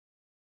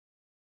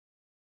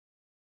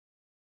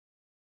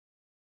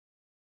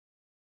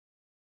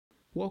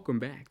Welcome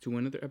back to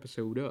another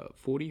episode of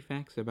 40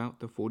 Facts About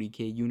the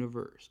 40K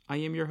Universe. I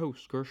am your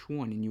host,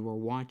 Gersh1, and you are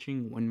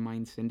watching One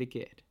Mind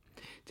Syndicate.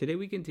 Today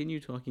we continue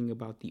talking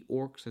about the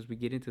orcs as we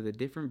get into the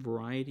different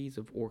varieties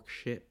of orc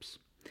ships.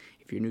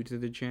 If you're new to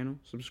the channel,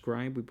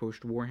 subscribe. We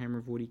post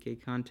Warhammer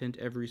 40K content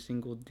every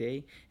single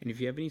day, and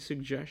if you have any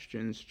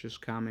suggestions,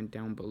 just comment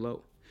down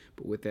below.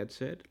 But with that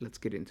said, let's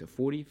get into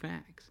 40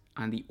 facts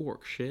on the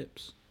orc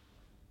ships.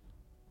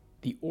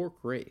 The orc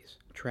race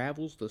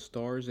travels the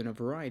stars in a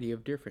variety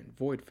of different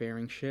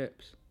void-faring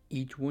ships,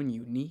 each one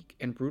unique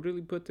and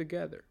brutally put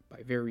together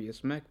by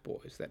various mech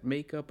boys that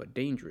make up a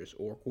dangerous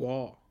orc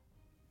wall.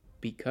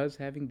 Because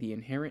having the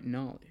inherent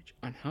knowledge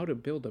on how to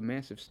build a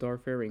massive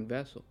starfaring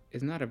vessel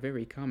is not a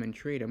very common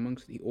trait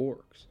amongst the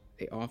orcs,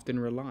 they often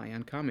rely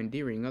on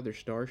commandeering other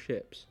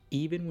starships.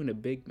 Even when a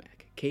big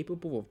mech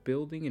capable of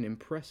building an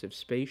impressive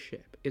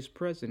spaceship is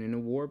present in a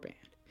warband,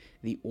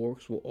 the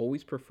orcs will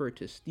always prefer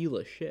to steal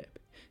a ship,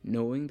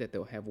 knowing that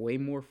they'll have way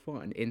more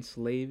fun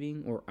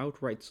enslaving or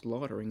outright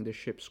slaughtering the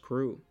ship's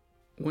crew.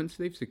 Once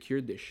they've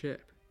secured the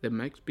ship, the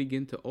mechs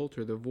begin to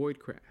alter the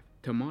voidcraft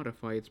to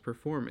modify its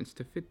performance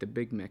to fit the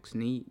big mech's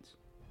needs.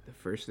 The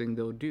first thing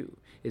they'll do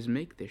is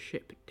make the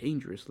ship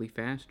dangerously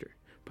faster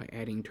by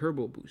adding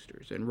turbo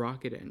boosters and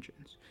rocket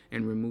engines,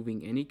 and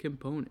removing any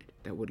component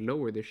that would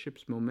lower the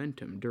ship's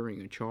momentum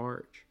during a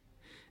charge.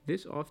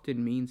 This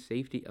often means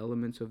safety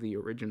elements of the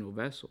original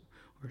vessel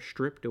are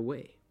stripped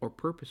away or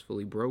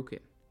purposefully broken,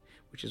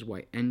 which is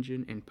why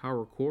engine and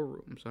power core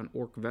rooms on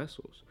orc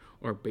vessels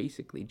are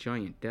basically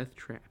giant death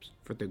traps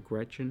for the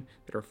Gretchen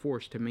that are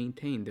forced to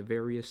maintain the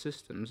various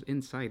systems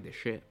inside the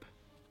ship.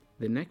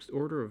 The next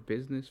order of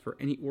business for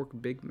any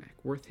orc big mech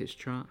worth his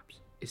chops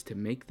is to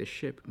make the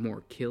ship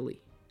more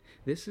killy.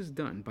 This is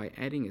done by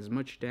adding as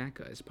much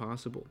DACA as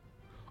possible.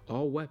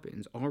 All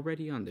weapons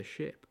already on the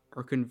ship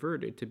are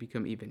converted to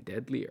become even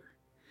deadlier.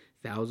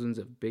 Thousands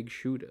of big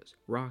shooters,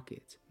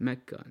 rockets,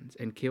 mech guns,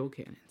 and kill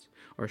cannons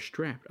are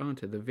strapped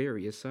onto the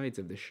various sides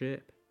of the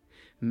ship.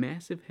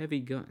 Massive heavy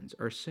guns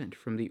are sent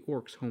from the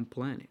orc's home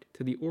planet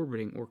to the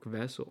orbiting orc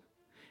vessel,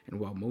 and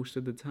while most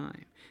of the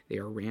time they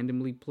are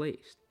randomly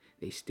placed,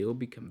 they still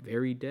become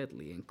very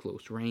deadly in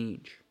close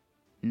range.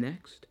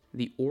 Next,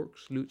 the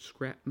orcs loot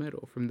scrap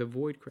metal from the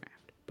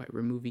voidcraft by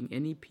removing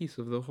any piece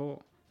of the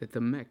hull that the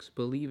mechs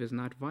believe is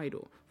not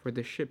vital for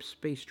the ship's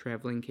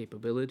space-traveling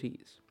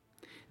capabilities.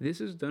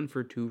 This is done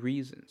for two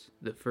reasons.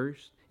 The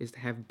first is to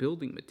have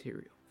building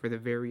material for the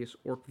various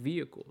orc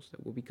vehicles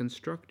that will be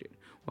constructed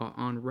while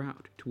en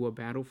route to a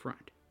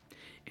battlefront.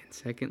 And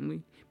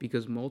secondly,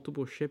 because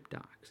multiple ship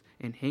docks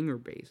and hangar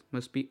bays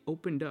must be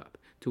opened up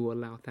to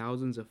allow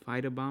thousands of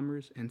fighter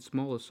bombers and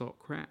small assault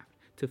craft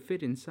to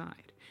fit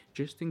inside,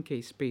 just in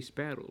case space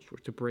battles were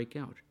to break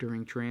out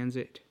during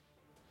transit.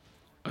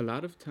 A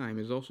lot of time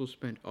is also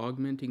spent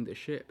augmenting the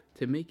ship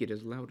to make it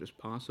as loud as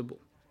possible.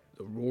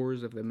 The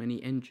roars of the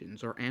many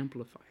engines are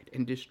amplified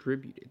and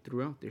distributed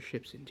throughout the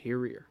ship's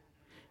interior.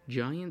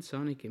 Giant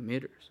sonic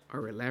emitters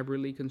are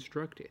elaborately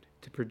constructed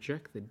to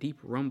project the deep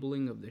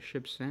rumbling of the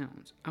ship's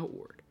sounds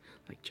outward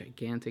like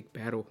gigantic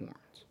battle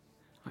horns.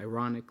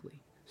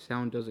 Ironically,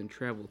 sound doesn't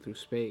travel through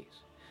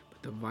space,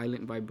 but the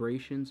violent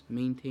vibrations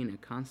maintain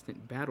a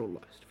constant battle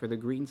lust for the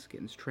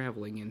greenskins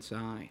traveling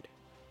inside.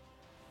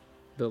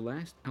 The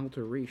last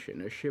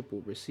alteration a ship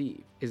will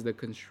receive is the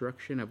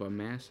construction of a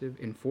massive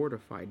and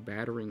fortified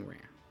battering ram,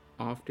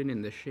 often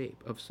in the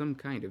shape of some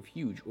kind of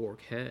huge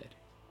orc head.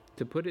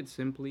 To put it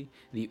simply,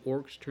 the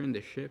orcs turn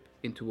the ship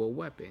into a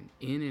weapon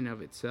in and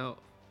of itself,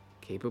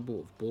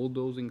 capable of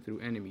bulldozing through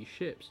enemy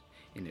ships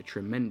in a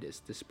tremendous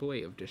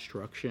display of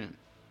destruction.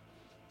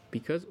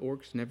 Because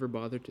orcs never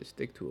bother to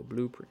stick to a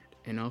blueprint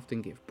and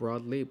often give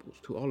broad labels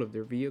to all of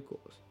their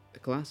vehicles, the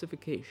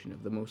classification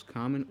of the most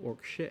common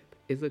orc ship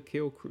is a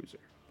kill cruiser,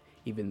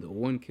 even though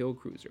one kill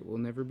cruiser will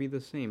never be the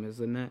same as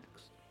the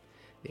next.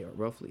 They are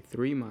roughly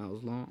 3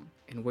 miles long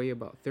and weigh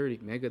about 30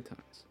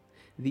 megatons.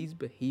 These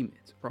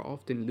behemoths are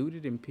often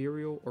looted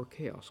Imperial or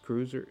Chaos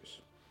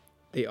cruisers.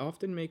 They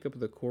often make up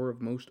the core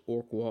of most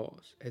orc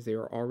walls, as they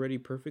are already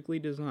perfectly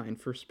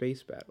designed for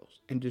space battles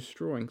and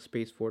destroying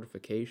space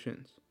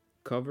fortifications.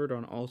 Covered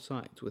on all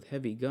sides with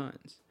heavy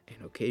guns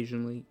and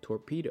occasionally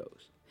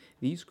torpedoes,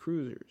 these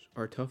cruisers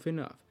are tough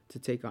enough to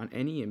take on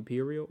any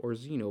Imperial or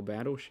Xeno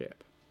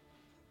battleship.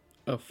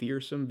 A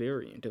fearsome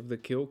variant of the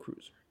kill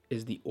cruiser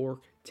is the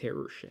Orc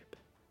Terror Ship.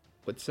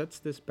 What sets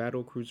this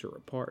battle cruiser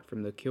apart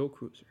from the kill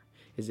cruiser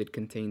is it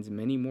contains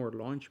many more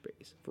launch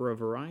bays for a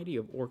variety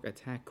of orc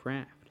attack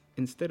craft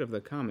instead of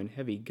the common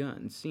heavy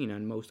guns seen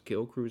on most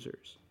kill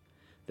cruisers.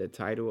 The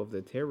title of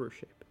the Terror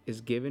Ship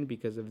is given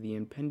because of the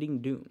impending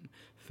doom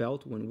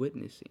felt when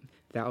witnessing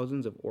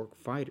thousands of orc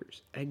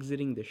fighters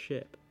exiting the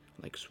ship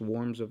like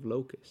swarms of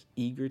locusts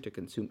eager to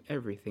consume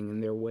everything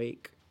in their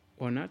wake.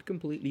 While not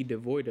completely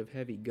devoid of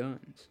heavy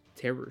guns,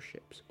 terror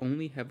ships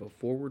only have a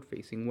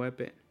forward-facing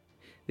weapon.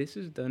 This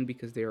is done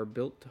because they are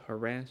built to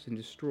harass and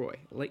destroy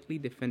lightly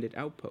defended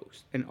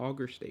outposts and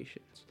auger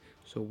stations,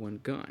 so one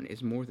gun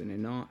is more than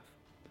enough.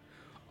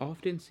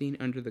 Often seen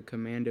under the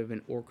command of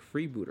an orc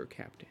freebooter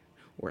captain,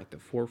 or at the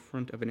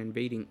forefront of an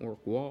invading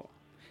Orc wall.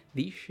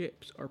 These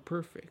ships are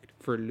perfect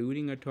for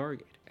looting a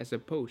target as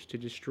opposed to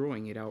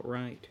destroying it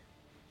outright.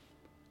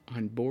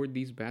 On board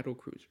these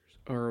battlecruisers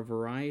are a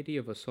variety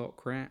of assault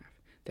craft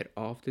that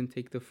often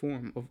take the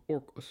form of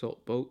Orc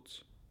assault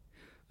boats.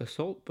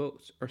 Assault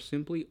boats are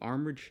simply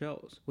armored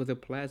shells with a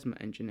plasma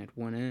engine at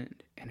one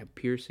end and a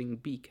piercing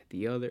beak at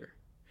the other,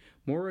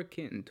 more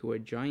akin to a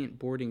giant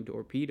boarding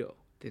torpedo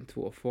than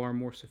to a far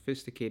more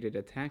sophisticated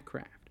attack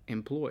craft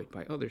employed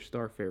by other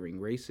starfaring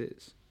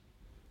races.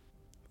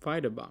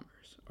 Fighter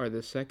bombers are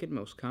the second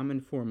most common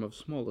form of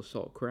small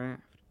assault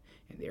craft,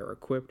 and they are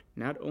equipped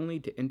not only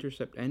to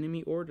intercept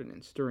enemy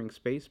ordnance during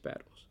space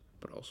battles,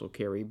 but also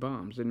carry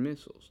bombs and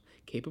missiles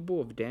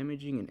capable of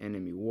damaging an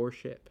enemy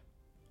warship.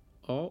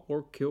 All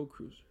Orc kill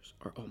cruisers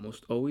are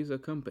almost always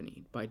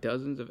accompanied by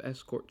dozens of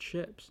escort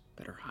ships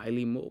that are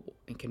highly mobile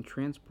and can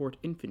transport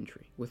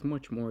infantry with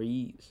much more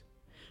ease.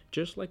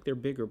 Just like their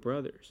bigger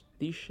brothers,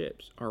 these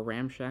ships are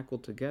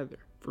ramshackled together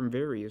from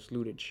various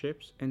looted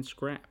ships and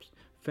scraps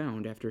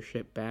found after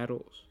ship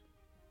battles.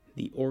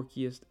 The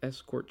orkiest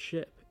escort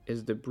ship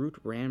is the Brute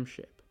Ram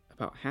ship,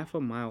 about half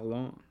a mile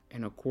long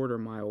and a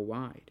quarter-mile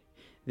wide.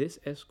 This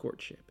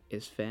escort ship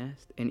is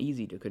fast and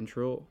easy to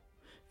control,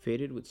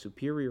 fitted with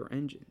superior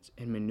engines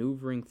and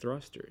maneuvering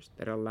thrusters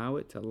that allow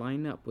it to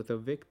line up with a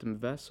victim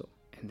vessel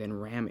and then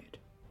ram it.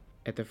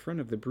 At the front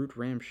of the Brute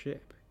Ram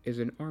ship is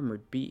an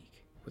armored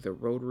beak with a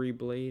rotary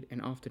blade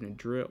and often a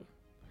drill.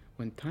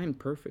 When timed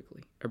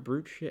perfectly, a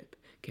Brute ship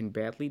can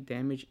badly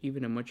damage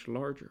even a much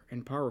larger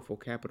and powerful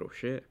capital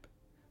ship.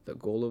 The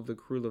goal of the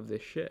crew of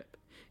this ship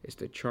is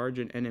to charge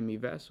an enemy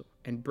vessel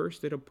and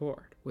burst it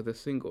apart with a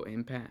single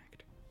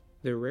impact.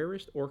 The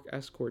rarest Orc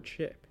escort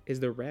ship is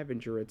the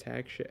Ravager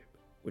attack ship,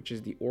 which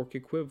is the Orc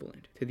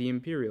equivalent to the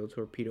Imperial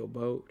torpedo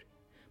boat.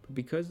 But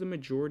because the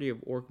majority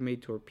of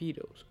Orc-made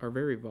torpedoes are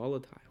very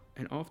volatile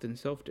and often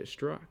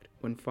self-destruct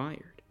when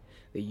fired,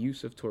 the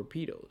use of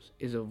torpedoes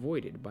is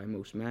avoided by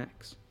most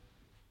mechs.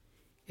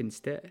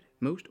 Instead,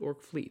 most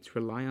Orc fleets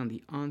rely on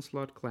the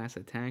Onslaught-class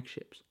attack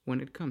ships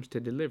when it comes to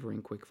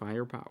delivering quick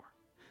firepower.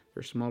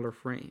 Their smaller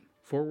frame,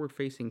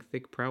 forward-facing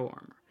thick prow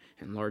armor,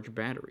 and large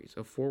batteries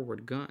of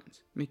forward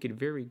guns make it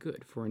very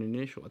good for an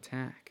initial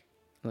attack.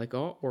 Like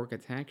all Orc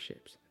attack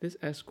ships, this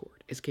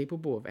escort is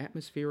capable of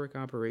atmospheric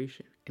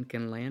operation and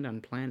can land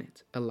on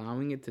planets,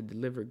 allowing it to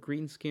deliver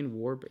green-skinned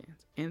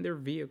warbands and their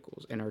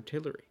vehicles and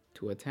artillery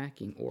to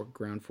attacking Orc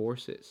ground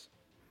forces.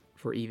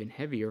 For even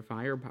heavier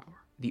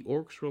firepower, the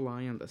Orcs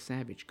rely on the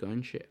Savage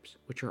gunships,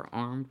 which are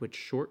armed with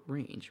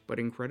short-range but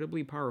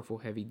incredibly powerful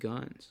heavy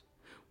guns.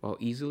 While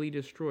easily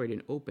destroyed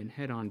in open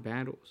head-on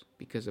battles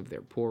because of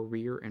their poor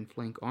rear and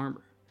flank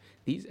armor,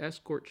 these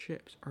escort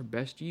ships are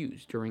best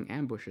used during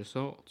ambush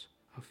assaults,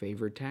 a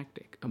favored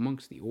tactic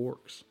amongst the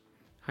Orcs.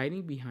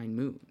 Hiding behind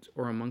moons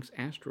or amongst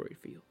asteroid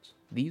fields,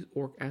 these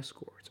Orc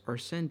escorts are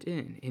sent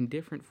in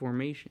different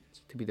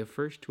formations to be the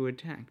first to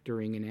attack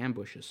during an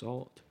ambush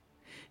assault.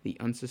 The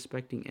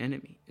unsuspecting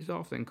enemy is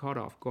often caught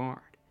off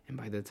guard, and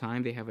by the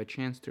time they have a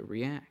chance to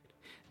react,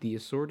 the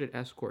assorted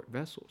escort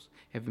vessels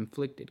have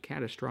inflicted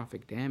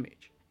catastrophic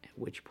damage, at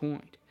which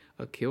point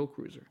a kill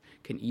cruiser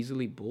can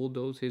easily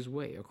bulldoze his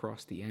way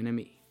across the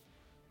enemy.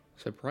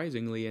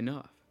 Surprisingly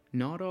enough,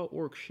 not all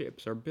Orc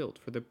ships are built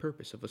for the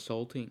purpose of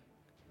assaulting.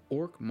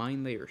 Orc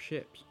mine layer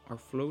ships are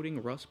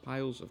floating rust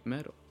piles of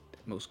metal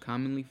that most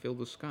commonly fill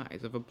the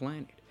skies of a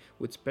planet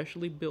with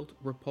specially built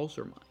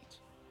repulsor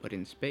mines, but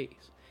in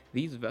space,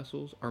 these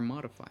vessels are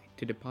modified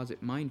to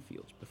deposit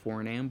minefields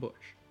before an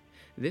ambush.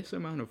 This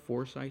amount of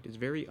foresight is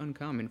very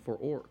uncommon for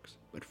Orcs,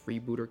 but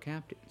freebooter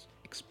captains,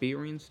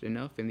 experienced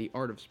enough in the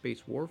art of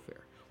space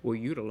warfare, will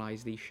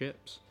utilize these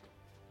ships.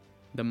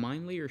 The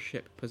mine layer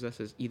ship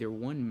possesses either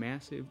one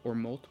massive or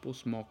multiple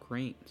small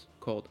cranes,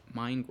 called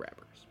mine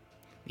grabbers.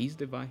 These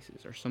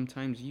devices are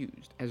sometimes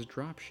used as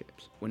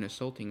dropships when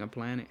assaulting a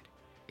planet,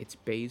 its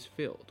bays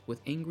filled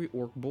with angry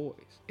Orc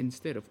boys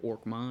instead of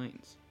Orc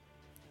mines.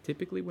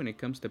 Typically when it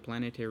comes to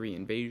planetary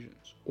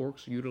invasions,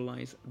 Orcs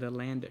utilize the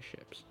Landa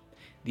ships.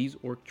 These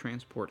Orc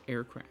transport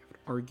aircraft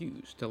are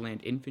used to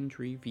land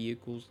infantry,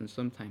 vehicles, and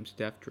sometimes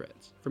death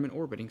dreads from an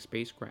orbiting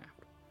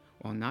spacecraft.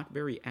 While not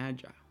very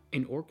agile,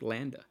 an Orc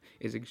Landa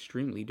is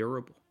extremely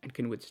durable and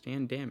can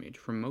withstand damage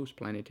from most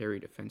planetary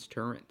defense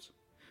turrets.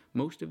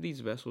 Most of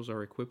these vessels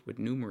are equipped with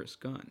numerous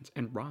guns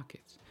and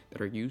rockets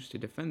that are used to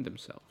defend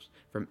themselves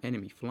from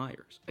enemy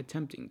flyers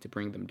attempting to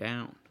bring them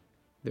down.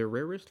 The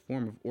rarest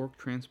form of Orc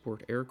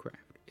transport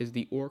aircraft is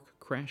the Orc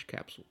crash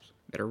capsules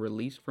that are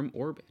released from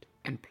orbit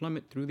and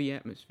plummet through the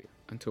atmosphere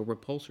until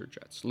repulsor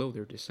jets slow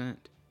their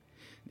descent.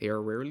 They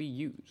are rarely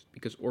used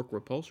because Orc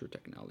repulsor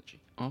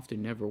technology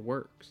often never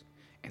works,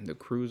 and the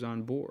crews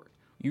on board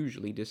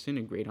usually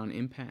disintegrate on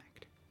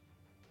impact.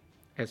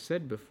 As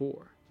said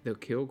before, the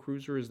kill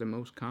cruiser is the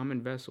most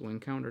common vessel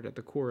encountered at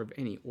the core of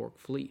any Orc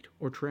fleet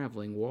or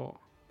traveling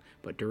wall,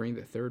 but during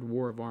the Third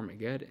War of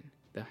Armageddon,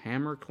 the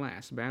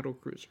Hammer-class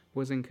battlecruiser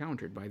was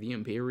encountered by the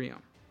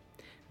Imperium.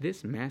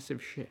 This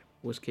massive ship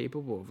was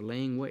capable of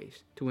laying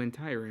waste to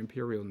entire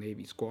Imperial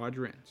Navy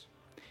squadrons.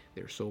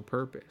 Their sole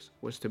purpose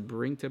was to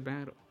bring to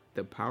battle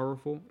the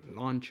powerful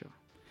Launcha,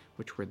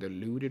 which were the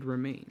looted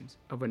remains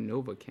of a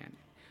Nova cannon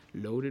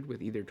loaded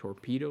with either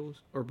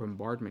torpedoes or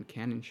bombardment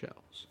cannon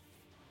shells.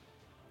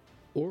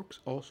 Orcs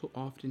also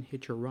often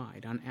hitch a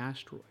ride on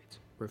asteroids,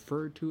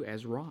 referred to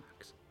as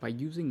rocks, by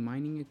using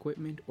mining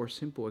equipment or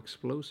simple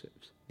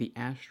explosives. The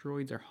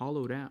asteroids are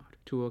hollowed out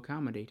to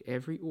accommodate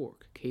every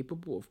orc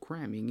capable of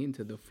cramming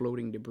into the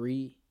floating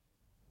debris.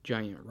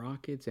 Giant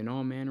rockets and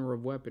all manner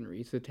of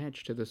weaponry is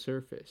attached to the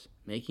surface,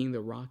 making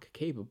the rock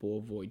capable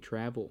of void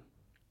travel.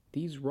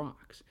 These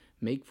rocks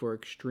make for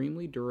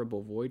extremely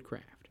durable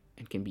voidcraft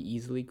and can be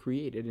easily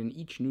created in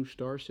each new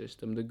star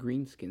system the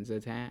greenskins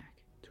attack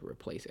to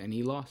replace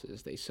any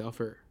losses they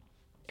suffer.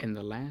 And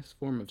the last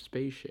form of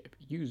spaceship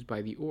used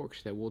by the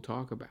orcs that we'll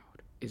talk about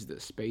is the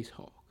Space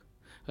Hulk.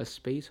 A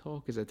Space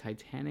Hulk is a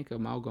titanic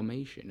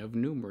amalgamation of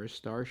numerous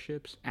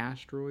starships,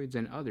 asteroids,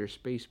 and other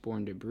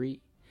spaceborne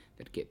debris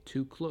that get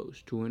too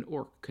close to an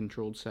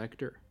orc-controlled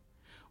sector.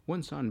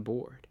 Once on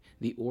board,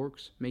 the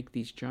orcs make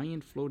these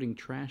giant floating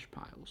trash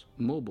piles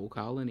mobile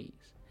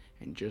colonies,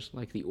 and just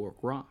like the orc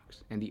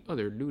rocks and the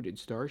other looted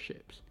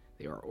starships,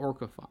 they are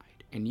orcified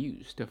and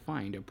used to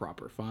find a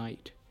proper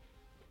fight.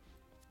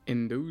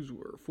 And those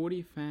were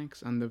 40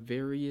 facts on the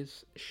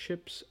various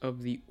ships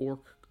of the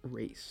orc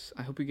race.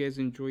 I hope you guys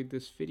enjoyed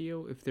this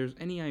video. If there's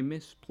any I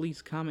missed, please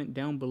comment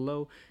down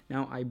below.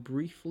 Now, I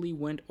briefly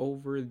went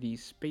over the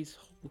Space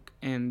Hulk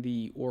and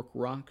the Orc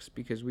Rocks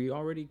because we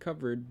already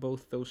covered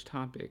both those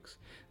topics.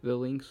 The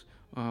links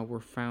were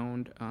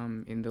found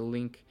in the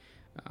link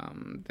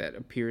that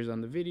appears on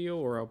the video,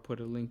 or I'll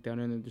put a link down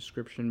in the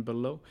description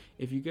below.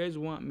 If you guys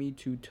want me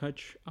to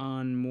touch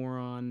on more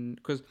on,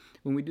 because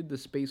when we did the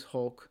Space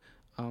Hulk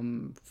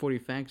 40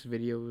 facts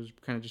video, was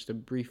kind of just a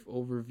brief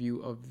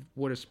overview of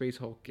what a Space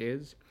Hulk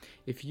is.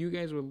 If you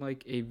guys would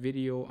like a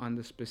video on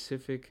the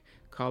specific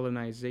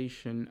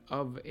colonization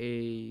of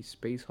a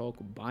Space Hulk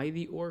by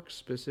the orcs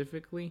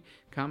specifically,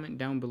 comment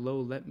down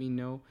below, let me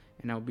know,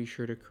 and I'll be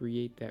sure to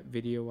create that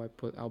video.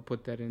 I'll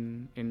put that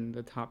in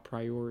the top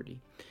priority.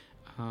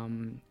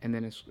 And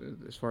then as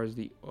far as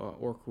the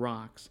orc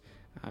rocks,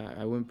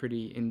 I went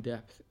pretty in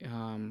depth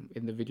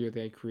in the video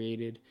that I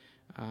created,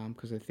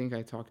 because I think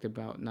I talked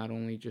about not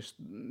only just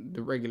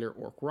the regular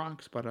orc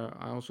rocks, but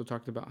I also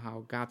talked about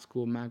how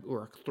Gotskul Mag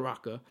Uruk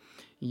Thraka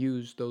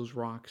used those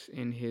rocks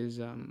in his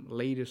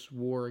latest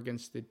war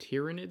against the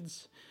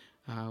Tyranids,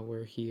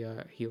 where he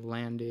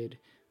landed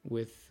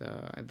with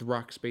the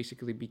rocks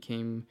basically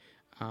became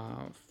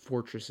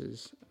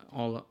fortresses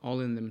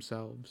all in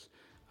themselves.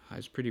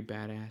 It's pretty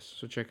badass,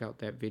 so check out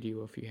that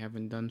video if you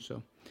haven't done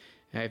so.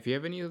 If you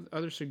have any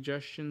other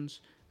suggestions,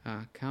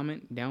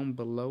 comment down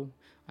below.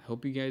 I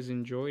hope you guys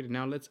enjoyed.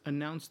 Now let's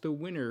announce the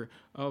winner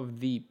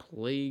of the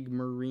Plague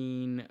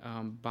Marine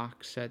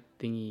box set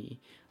thingy.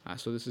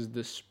 So this is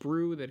the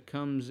sprue that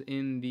comes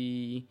in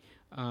the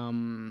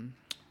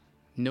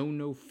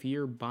No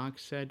Fear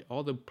box set.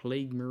 All the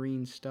Plague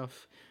Marine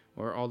stuff,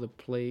 or all the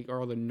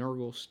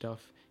Nurgle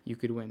stuff you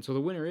could win. So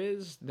the winner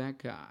is that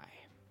guy.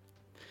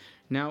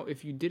 Now,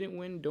 if you didn't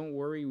win, don't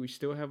worry. We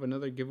still have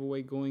another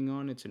giveaway going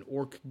on. It's an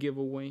Orc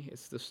giveaway.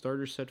 It's the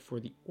starter set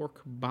for the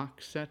Orc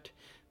box set.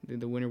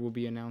 The winner will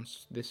be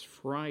announced this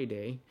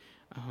Friday.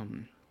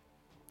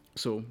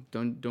 So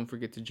don't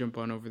forget to jump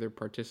on over there,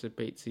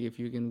 participate, see if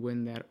you can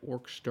win that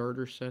Orc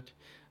starter set.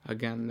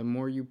 Again, the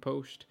more you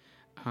post,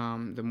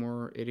 the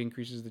more it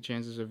increases the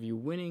chances of you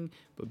winning.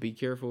 But be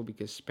careful,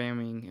 because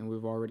spamming, and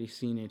we've already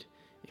seen it,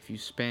 if you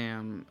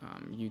spam,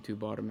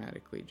 YouTube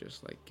automatically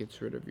just like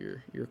gets rid of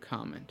your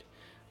comment.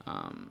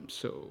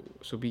 So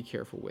be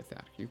careful with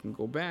that. You can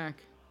go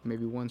back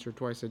maybe once or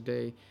twice a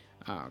day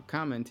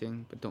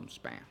commenting, but don't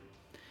spam.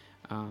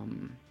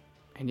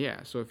 And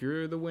yeah, so if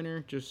you're the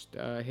winner, just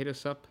hit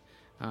us up.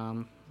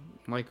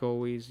 Like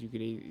always, you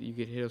could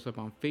hit us up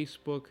on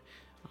Facebook,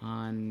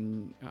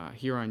 on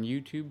here on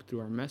YouTube through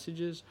our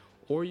messages,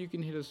 or you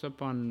can hit us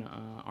up on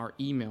our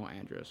email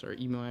address. Our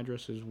email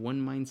address is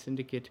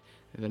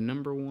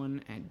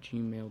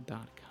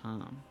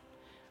onemindsyndicate1@gmail.com.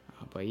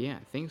 But yeah,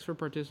 thanks for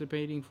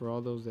participating, for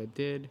all those that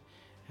did.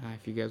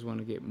 If you guys want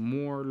to get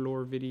more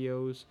lore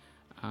videos,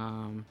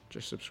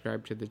 just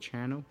subscribe to the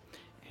channel.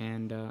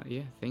 And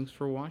yeah, thanks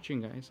for watching,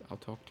 guys. I'll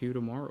talk to you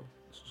tomorrow.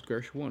 This is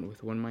Gersh1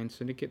 with One Mind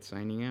Syndicate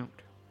signing out.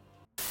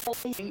 Oh,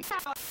 if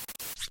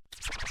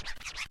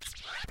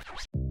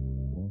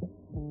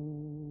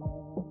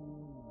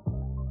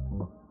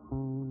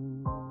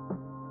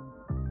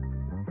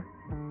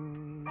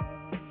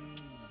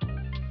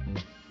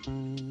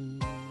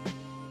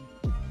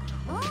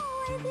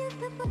you